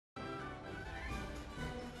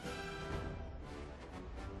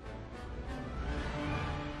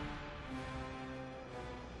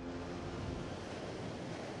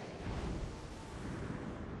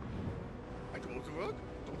all to work?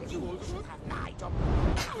 You should have lied on me.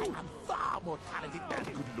 I am far more talented and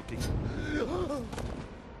good-looking.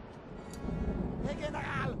 Herr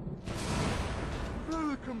General!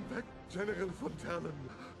 Welcome back, General VonTalon.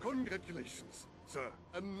 Congratulations, sir.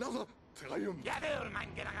 Another triumph. Jawohl, mein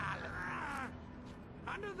General!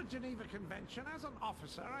 Under the Geneva Convention, as an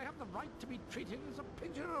officer, I have the right to be treated as a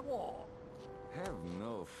prisoner of war. Have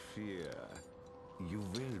no fear. You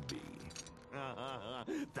will be.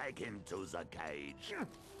 Take him to the cage.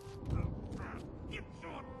 Get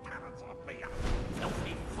your talents off me, you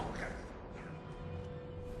Filthy fucker!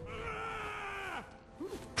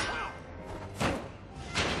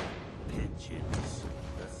 Pigeons.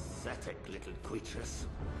 Pathetic little creatures.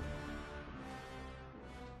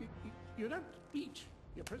 You don't eat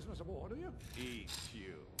your prisoners of war, do you? Eat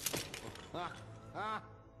you.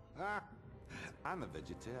 I'm a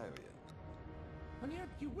vegetarian. And yet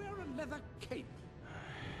you wear a leather cape.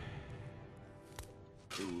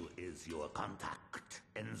 Who is your contact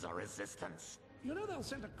in the Resistance? You know they'll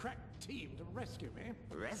send a crack team to rescue me.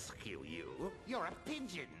 Rescue you? You're a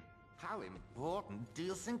pigeon. How important do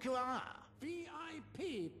you think you are?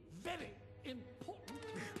 VIP, very important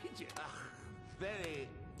pigeon. Very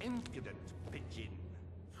impudent pigeon.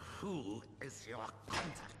 Who is your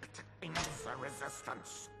contact in the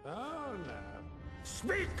Resistance? Oh no.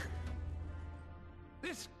 Speak!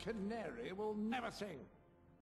 This canary will never sing.